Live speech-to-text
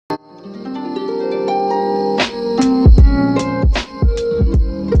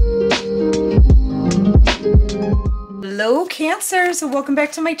Cancers, welcome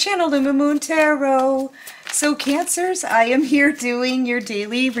back to my channel, Lumen Moon Tarot. So Cancers, I am here doing your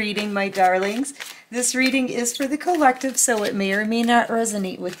daily reading, my darlings. This reading is for the collective, so it may or may not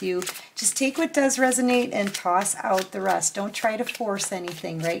resonate with you. Just take what does resonate and toss out the rest. Don't try to force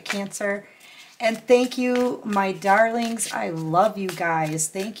anything, right, Cancer? And thank you, my darlings. I love you guys.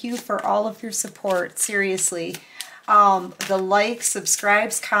 Thank you for all of your support, seriously. The likes,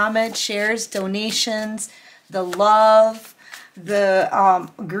 subscribes, comments, shares, donations, the love, the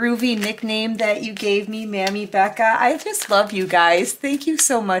groovy nickname that you gave me, Mammy Becca. I just love you guys. Thank you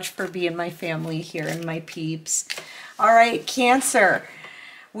so much for being my family here and my peeps. All right, Cancer.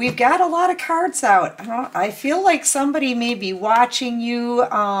 We've got a lot of cards out. I feel like somebody may be watching you.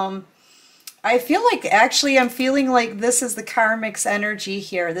 I feel like, actually, I'm feeling like this is the Karmic's energy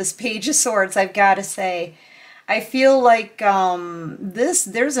here. This Page of Swords, I've got to say. I feel like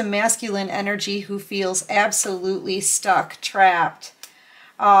there's a masculine energy who feels absolutely stuck, trapped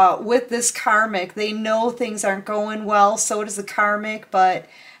with this Karmic. They know things aren't going well, so does the Karmic, but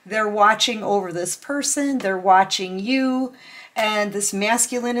they're watching over this person, they're watching you, and this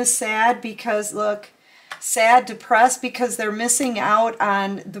masculine is sad because, look, sad, depressed, because they're missing out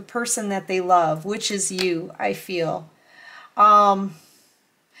on the person that they love, which is you, I feel.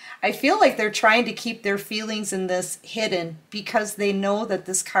 I feel like they're trying to keep their feelings in this hidden because they know that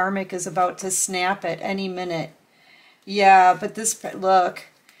this Karmic is about to snap at any minute. Yeah, but this, look,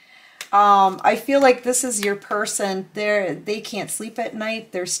 I feel like this is your person. They can't sleep at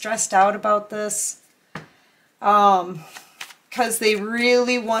night. They're stressed out about this because they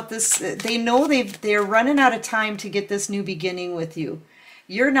really want this. They know they're running out of time to get this new beginning with you.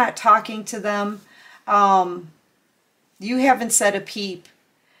 You're not talking to them. You haven't said a peep.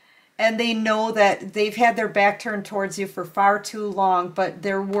 And they know that they've had their back turned towards you for far too long, but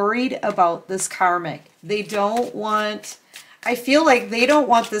they're worried about this Karmic. They don't want, I feel like they don't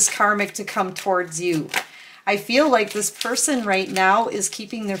want this Karmic to come towards you. I feel like this person right now is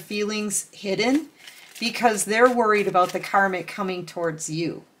keeping their feelings hidden because they're worried about the Karmic coming towards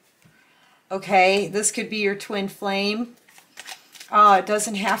you. Okay, this could be your twin flame. It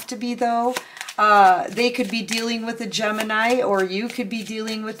doesn't have to be, though. They could be dealing with a Gemini, or you could be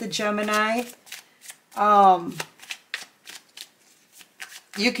dealing with a Gemini.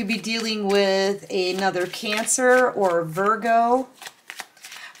 You could be dealing with another Cancer or Virgo.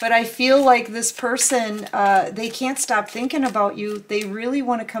 But I feel like this person, they can't stop thinking about you. They really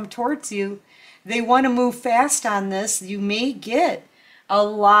want to come towards you. They want to move fast on this. You may get a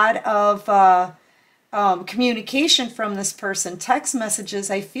lot of communication from this person, text messages.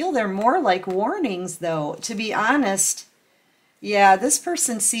 I feel they're more like warnings, though, to be honest. Yeah, this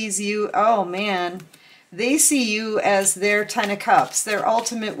person sees you, oh man, they see you as their Ten of Cups, their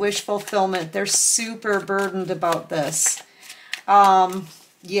ultimate wish fulfillment. They're super burdened about this.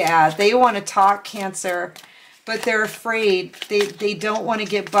 Yeah, they want to talk, Cancer, but they're afraid. They don't want to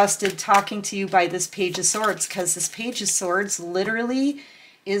get busted talking to you by this Page of Swords, because this Page of Swords literally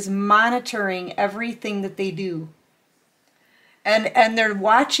is monitoring everything that they do. And they're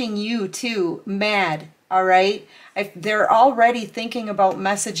watching you too, mad, all right? They're already thinking about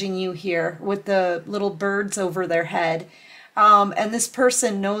messaging you here with the little birds over their head. And this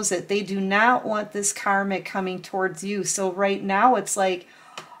person knows it. They do not want this Karmic coming towards you. So right now it's like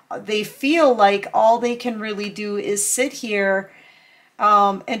they feel like all they can really do is sit here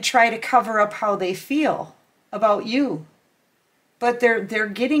and try to cover up how they feel about you. But they're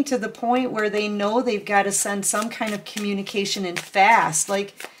getting to the point where they know they've got to send some kind of communication in fast.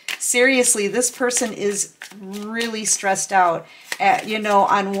 Like, seriously, this person is really stressed out. You know,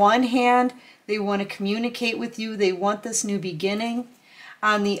 on one hand, they want to communicate with you. They want this new beginning.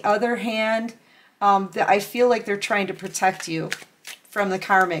 On the other hand, I feel like they're trying to protect you from the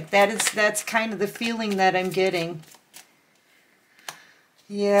Karmic. That's kind of the feeling that I'm getting.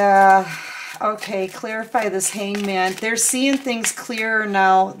 Yeah. Okay, clarify this Hangman. They're seeing things clearer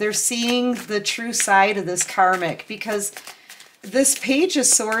now. They're seeing the true side of this Karmic, because this Page of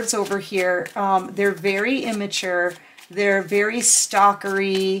Swords over here, they're very immature. They're very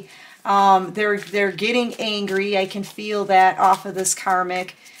stalkery. They're getting angry. I can feel that off of this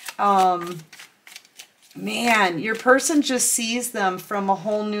Karmic. Man, your person just sees them from a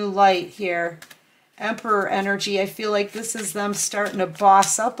whole new light here. Emperor energy. I feel like this is them starting to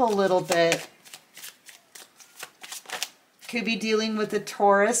boss up a little bit. Could be dealing with a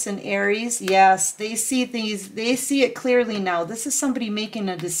Taurus and Aries. Yes, they see things. They see it clearly now. This is somebody making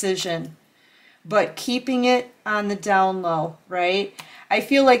a decision, but keeping it on the down low, right? I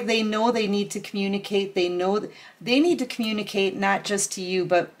feel like they know they need to communicate. They know they need to communicate not just to you,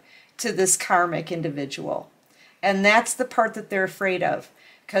 but to this Karmic individual. And that's the part that they're afraid of.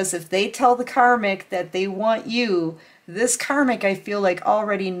 Because if they tell the karmic that they want you, this karmic, I feel like,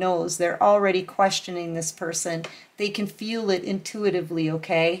 already knows. They're already questioning this person. They can feel it intuitively,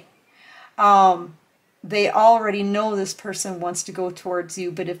 okay? They already know this person wants to go towards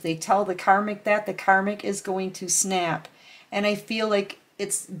you, but if they tell the karmic that, the karmic is going to snap. And I feel like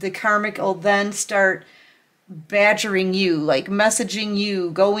the karmic will then start badgering you, like messaging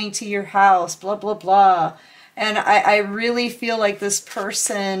you, going to your house, blah, blah, blah. And I really feel like this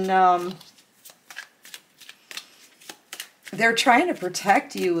person, they're trying to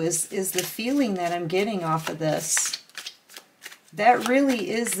protect you is the feeling that I'm getting off of this. That really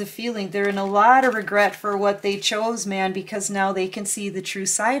is the feeling. They're in a lot of regret for what they chose, man, because now they can see the true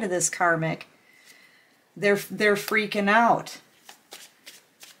side of this karmic. They're freaking out.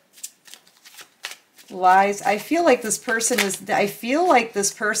 Lies. I feel like this person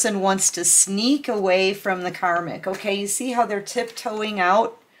wants to sneak away from the karmic. Okay, you see how they're tiptoeing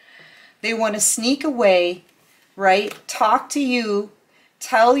out? They want to sneak away, right? Talk to you,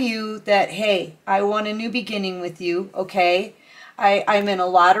 tell you that, hey, I want a new beginning with you, okay? I'm in a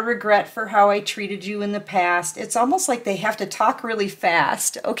lot of regret for how I treated you in the past. It's almost like they have to talk really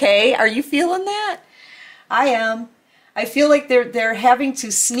fast, okay? Are you feeling that? I am. I feel like they're having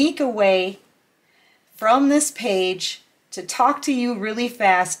to sneak away from this page to talk to you really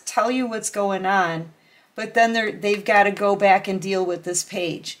fast, tell you what's going on, but then they've got to go back and deal with this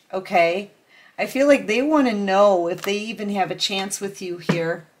page, okay? I feel like they want to know if they even have a chance with you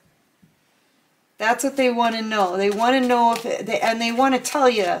here. That's what they want to know. They want to know and they want to tell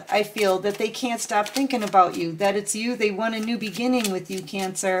you, I feel, that they can't stop thinking about you, that it's you. They want a new beginning with you,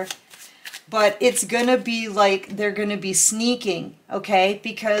 Cancer. But it's going to be like they're going to be sneaking, okay?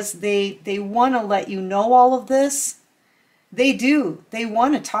 Because they want to let you know all of this. They do. They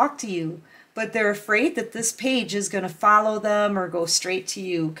want to talk to you. But they're afraid that this page is going to follow them or go straight to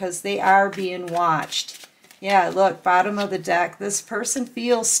you because they are being watched. Yeah, look, bottom of the deck. This person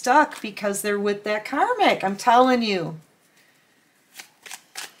feels stuck because they're with that karmic. I'm telling you.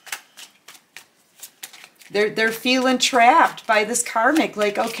 They're feeling trapped by this karmic.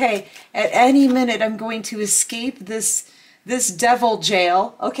 Like, okay, at any minute I'm going to escape this devil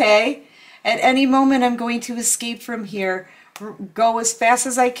jail, okay? At any moment I'm going to escape from here. Go as fast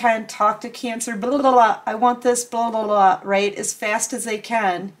as I can, talk to Cancer, blah, blah, blah. I want this, blah, blah, blah, right? As fast as they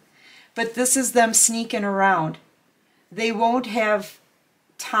can. But this is them sneaking around. They won't have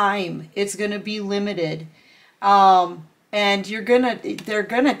time. It's going to be limited. And they're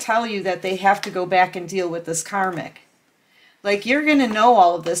gonna tell you that they have to go back and deal with this karmic. Like, you're gonna know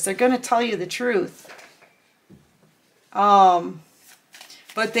all of this. They're gonna tell you the truth. But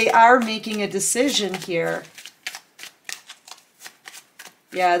they are making a decision here.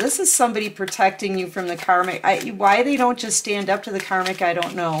 Yeah, this is somebody protecting you from the karmic. Why they don't just stand up to the karmic, I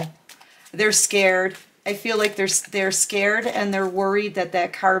don't know. They're scared. I feel like they're scared and they're worried that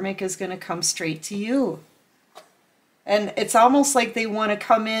that karmic is going to come straight to you. And it's almost like they want to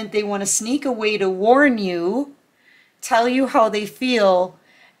come in, they want to sneak away to warn you, tell you how they feel,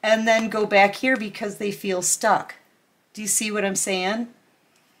 and then go back here because they feel stuck. Do you see what I'm saying?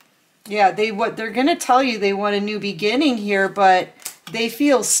 Yeah, they're going to tell you they want a new beginning here, but they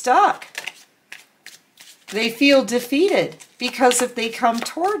feel stuck. They feel defeated because if they come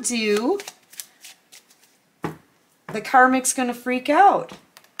towards you, the karmic's going to freak out.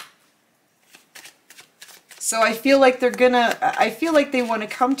 So I feel like they want to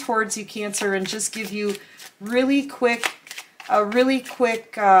come towards you, Cancer, and just give you a really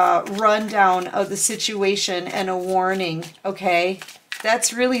quick rundown of the situation and a warning, okay?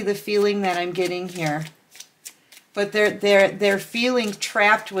 That's really the feeling that I'm getting here. But they're feeling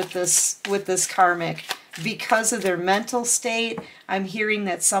trapped with this karmic because of their mental state. I'm hearing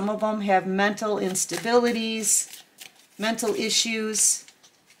that some of them have mental instabilities, mental issues.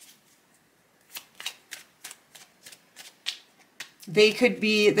 They could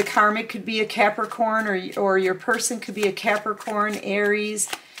be, the karmic could be a Capricorn, or your person could be a Capricorn, Aries,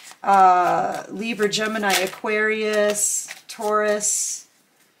 Libra, Gemini, Aquarius, Taurus,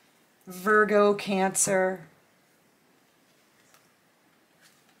 Virgo, Cancer.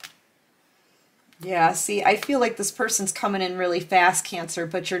 Yeah, see, I feel like this person's coming in really fast, Cancer,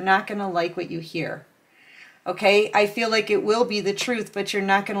 but you're not going to like what you hear. Okay, I feel like it will be the truth, but you're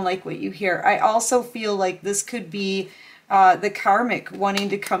not going to like what you hear. I also feel like this could be the karmic wanting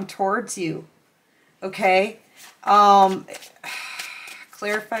to come towards you. Okay,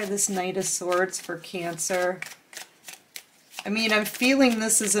 clarify this Knight of Swords for Cancer. I mean, I'm feeling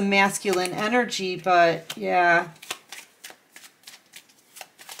this is a masculine energy, but yeah.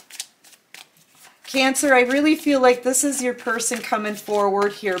 Cancer, I really feel like this is your person coming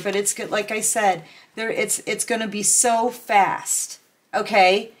forward here, but it's good, like I said, it's going to be so fast,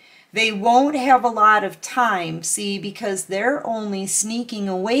 okay? They won't have a lot of time, see, because they're only sneaking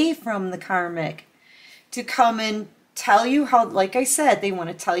away from the karmic to come and tell you how, like I said, they want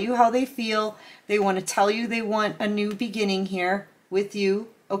to tell you how they feel. They want to tell you they want a new beginning here with you,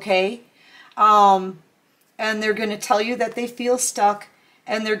 okay? And they're going to tell you that they feel stuck,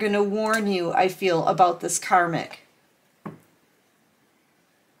 and they're going to warn you, I feel, about this karmic.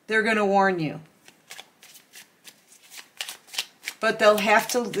 They're going to warn you. But they'll have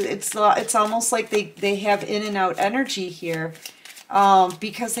to, it's almost like they have in and out energy here,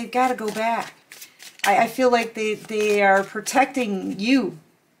 because they've got to go back. I feel like they are protecting you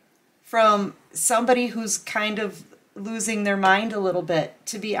from somebody who's kind of losing their mind a little bit,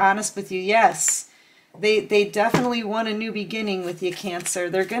 to be honest with you. Yes, they definitely want a new beginning with you,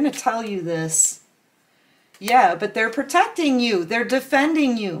 Cancer. They're going to tell you this. Yeah, but they're protecting you. They're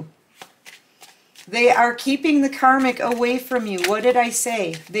defending you. They are keeping the karmic away from you. What did I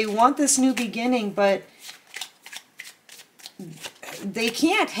say? They want this new beginning, but they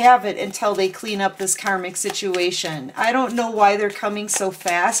can't have it until they clean up this karmic situation. I don't know why they're coming so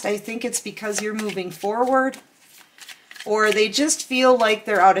fast. I think it's because you're moving forward, or they just feel like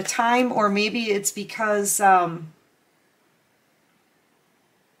they're out of time, or maybe it's because they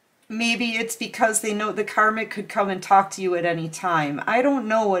know the karmic could come and talk to you at any time. I don't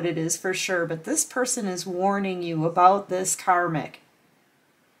know what it is for sure, but this person is warning you about this karmic.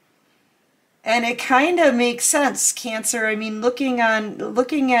 And it kind of makes sense, Cancer. I mean, looking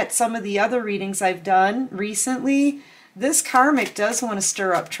at some of the other readings I've done recently, this karmic does want to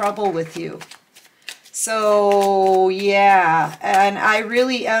stir up trouble with you. So, yeah, and I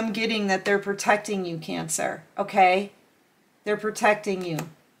really am getting that they're protecting you, Cancer, okay? They're protecting you,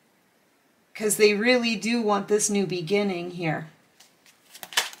 because they really do want this new beginning here.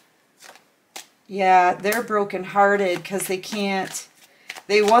 Yeah, they're brokenhearted because they can't.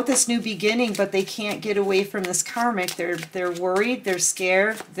 They want this new beginning, but they can't get away from this karmic. They're worried. They're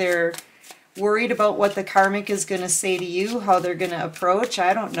scared. They're worried about what the karmic is going to say to you, how they're going to approach.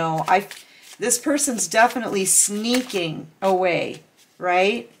 I don't know. This person's definitely sneaking away,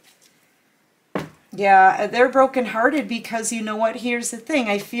 right? Yeah, they're brokenhearted because, you know what, here's the thing.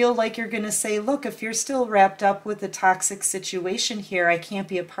 I feel like you're going to say, look, if you're still wrapped up with a toxic situation here, I can't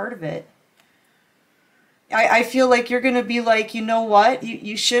be a part of it. I feel like you're going to be like, you know what,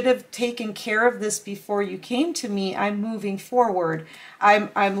 you should have taken care of this before you came to me. I'm moving forward. I'm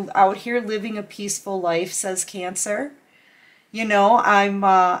out here living a peaceful life, says Cancer. You know,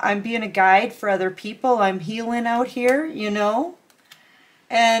 I'm being a guide for other people. I'm healing out here, you know.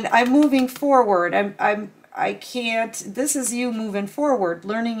 And I'm moving forward. I can't, this is you moving forward,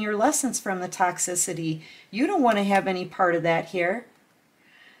 learning your lessons from the toxicity. You don't want to have any part of that here.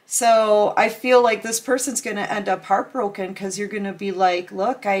 So I feel like this person's going to end up heartbroken because you're going to be like,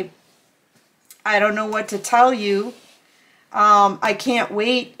 look, I don't know what to tell you. I can't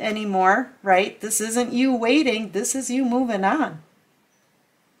wait anymore, right? This isn't you waiting. This is you moving on.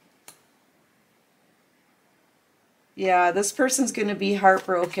 Yeah, this person's going to be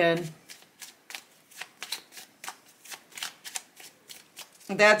heartbroken.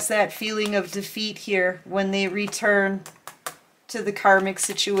 That's that feeling of defeat here when they return to the karmic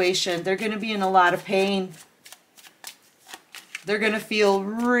situation. They're going to be in a lot of pain. They're going to feel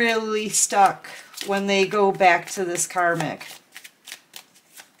really stuck when they go back to this karmic.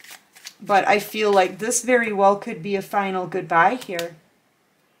 But I feel like this very well could be a final goodbye here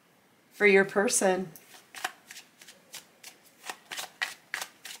for your person.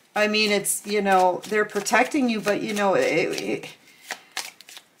 I mean, it's, you know, they're protecting you, but, you know,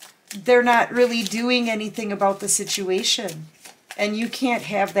 they're not really doing anything about the situation. And you can't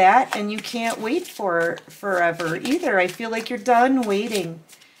have that, and you can't wait for forever either. I feel like you're done waiting,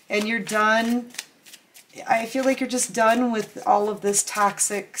 and you're done. I feel like you're just done with all of this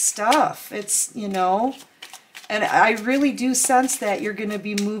toxic stuff. It's, you know, and I really do sense that you're going to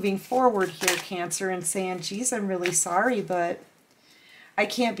be moving forward here, Cancer, and saying, geez, I'm really sorry, but I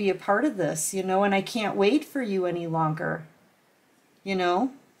can't be a part of this, you know, and I can't wait for you any longer. You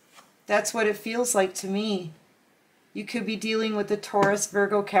know, that's what it feels like to me. You could be dealing with the Taurus,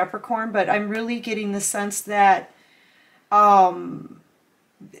 Virgo, Capricorn, but I'm really getting the sense that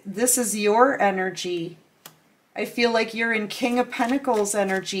this is your energy. I feel like you're in King of Pentacles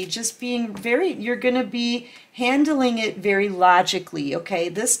energy, just being very, you're going to be handling it very logically, okay?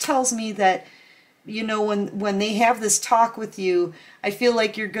 This tells me that, you know, when they have this talk with you, I feel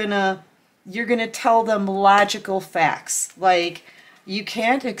like you're going to tell them logical facts, like, You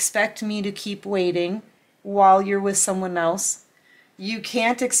can't expect me to keep waiting while you're with someone else. You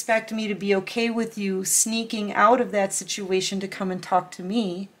can't expect me to be okay with you sneaking out of that situation to come and talk to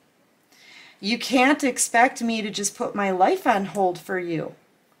me. You can't expect me to just put my life on hold for you.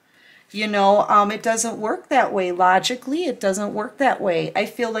 You know, it doesn't work that way. Logically, it doesn't work that way. I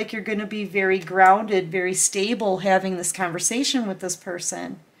feel like you're going to be very grounded, very stable having this conversation with this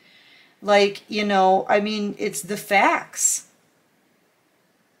person. Like, you know, I mean, it's the facts.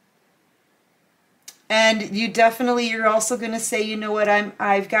 And you definitely, you're also going to say, you know what,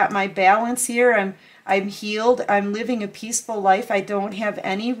 I've got my balance here. I'm healed. I'm living a peaceful life. I don't have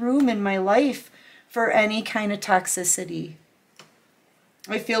any room in my life for any kind of toxicity.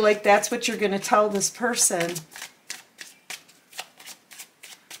 I feel like that's what you're going to tell this person.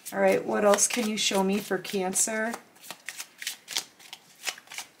 All right, what else can you show me for Cancer?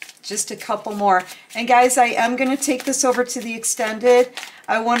 Just a couple more. And guys, I am going to take this over to the extended.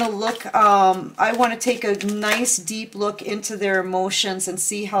 I want to look, I want to take a nice deep look into their emotions and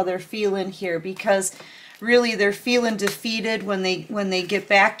see how they're feeling here, because really they're feeling defeated when they get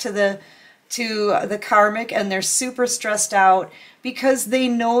back to the karmic, and they're super stressed out because they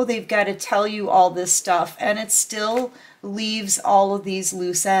know they've got to tell you all this stuff, and it still leaves all of these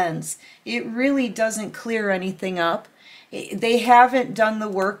loose ends. It really doesn't clear anything up. They haven't done the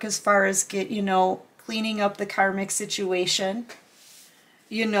work as far as cleaning up the karmic situation.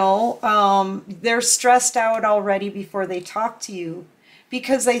 You know, they're stressed out already before they talk to you,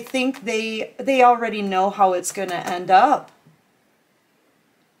 because I think they already know how it's going to end up.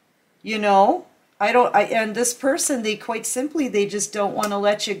 You know, and this person, they quite simply, they just don't want to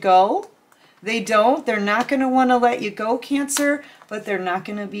let you go. They're not going to want to let you go, Cancer, but they're not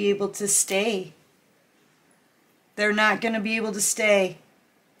going to be able to stay. They're not going to be able to stay.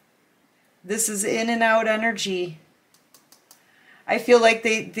 This is in and out energy. I feel like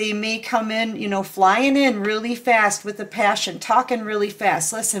they may come in, you know, flying in really fast with a passion, talking really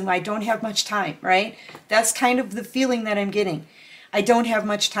fast. Listen, I don't have much time, right? That's kind of the feeling that I'm getting. I don't have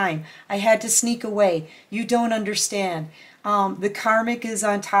much time. I had to sneak away. You don't understand. The karmic is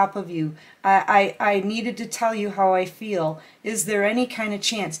on top of you. I needed to tell you how I feel. Is there any kind of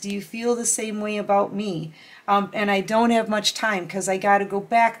chance? Do you feel the same way about me? And I don't have much time because I got to go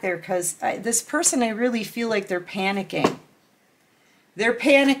back there, because this person, I really feel like they're panicking. They're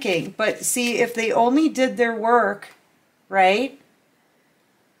panicking. But see, if they only did their work, right,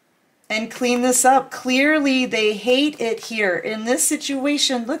 and clean this up. Clearly, they hate it here. In this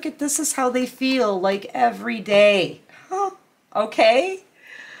situation, look at this is how they feel like every day. Huh? Okay?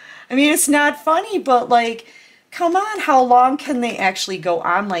 I mean, it's not funny, but like, come on, how long can they actually go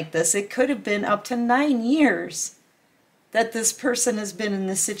on like this? It could have been up to 9 years that this person has been in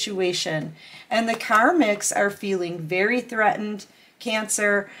this situation. And the karmics are feeling very threatened,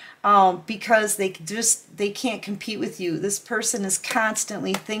 Cancer, because they can't compete with you. This person is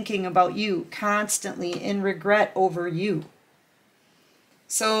constantly thinking about you, constantly in regret over you.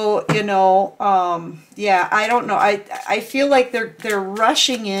 So, you know, yeah, I don't know. I feel like they're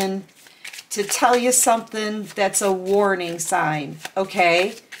rushing in to tell you something that's a warning sign,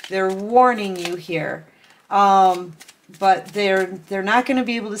 okay? They're warning you here. But they're not going to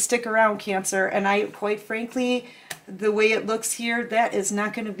be able to stick around, Cancer, and quite frankly, the way it looks here, that is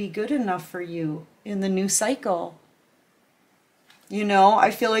not going to be good enough for you in the new cycle. You know,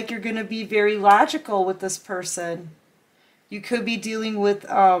 I feel like you're going to be very logical with this person. You could be dealing with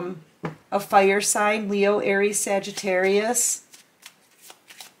a fire sign, Leo, Aries, Sagittarius.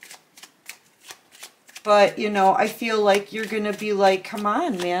 But, you know, I feel like you're going to be like, come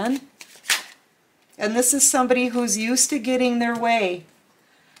on, man. And this is somebody who's used to getting their way.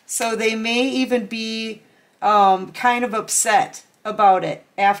 So they may even be kind of upset about it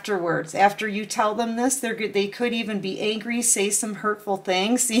afterwards. After you tell them this, they could even be angry, say some hurtful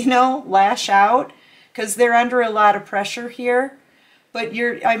things, you know, lash out, because they're under a lot of pressure here. But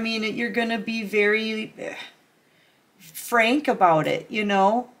you're going to be very frank about it, you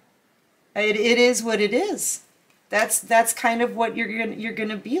know. It is what it is. That's kind of what you're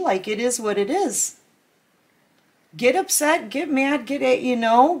gonna be like. It is what it is. Get upset, get mad,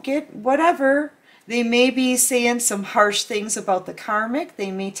 get whatever. They may be saying some harsh things about the karmic.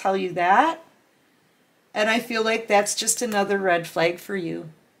 They may tell you that. And I feel like that's just another red flag for you.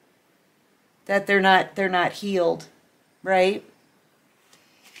 That they're not healed, right?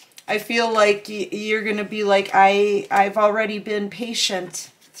 I feel like you're going to be like, I've already been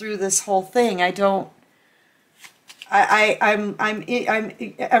patient through this whole thing. I'm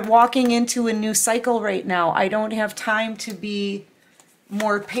walking into a new cycle right now. I don't have time to be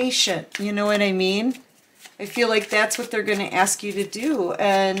more patient. You know what I mean? I feel like that's what they're going to ask you to do.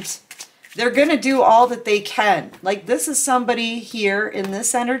 And they're going to do all that they can. Like, this is somebody here in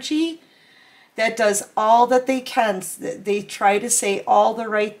this energy that does all that they can. They try to say all the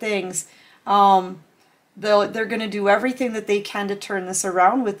right things. They're going to do everything that they can to turn this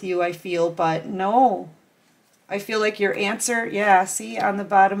around with you, I feel. But no. I feel like your answer, yeah, see, on the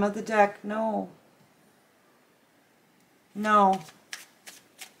bottom of the deck, no. No.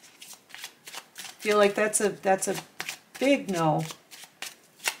 I feel like that's a big no.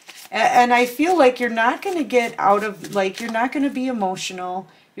 And I feel like you're not going to get out of, like, you're not going to be emotional.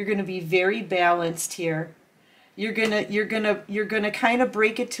 You're going to be very balanced here. You're gonna kind of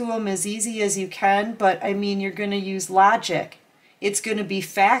break it to them as easy as you can, but I mean, you're going to use logic. It's going to be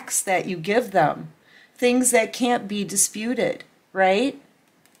facts that you give them. Things that can't be disputed, right?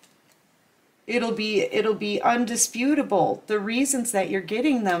 It'll be undisputable, the reasons that you're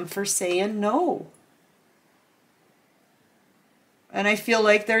getting them for saying no. And I feel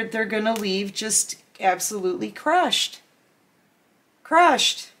like they're going to leave just absolutely crushed.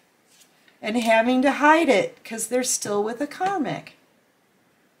 Crushed. And having to hide it because they're still with a karmic.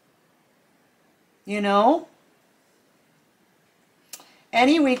 You know?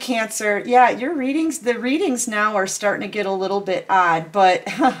 Anyway, Cancer, yeah, your readings, the readings now are starting to get a little bit odd, but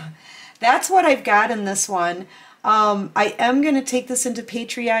that's what I've got in this one. I am going to take this into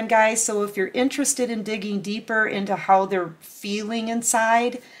Patreon, guys, so if you're interested in digging deeper into how they're feeling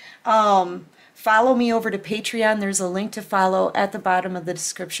inside, follow me over to Patreon. There's a link to follow at the bottom of the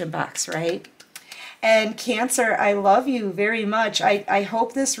description box, right? And Cancer, I love you very much. I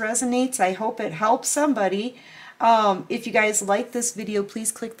hope this resonates. I hope it helps somebody. If you guys like this video,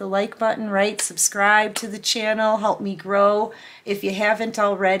 please click the like button, right? Subscribe to the channel, help me grow. If you haven't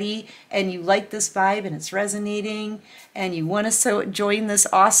already and you like this vibe and it's resonating and you want to join this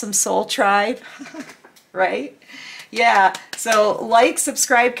awesome soul tribe, right? Yeah, so like,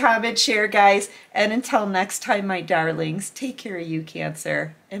 subscribe, comment, share, guys. And until next time, my darlings, take care of you,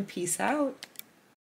 Cancer, and peace out.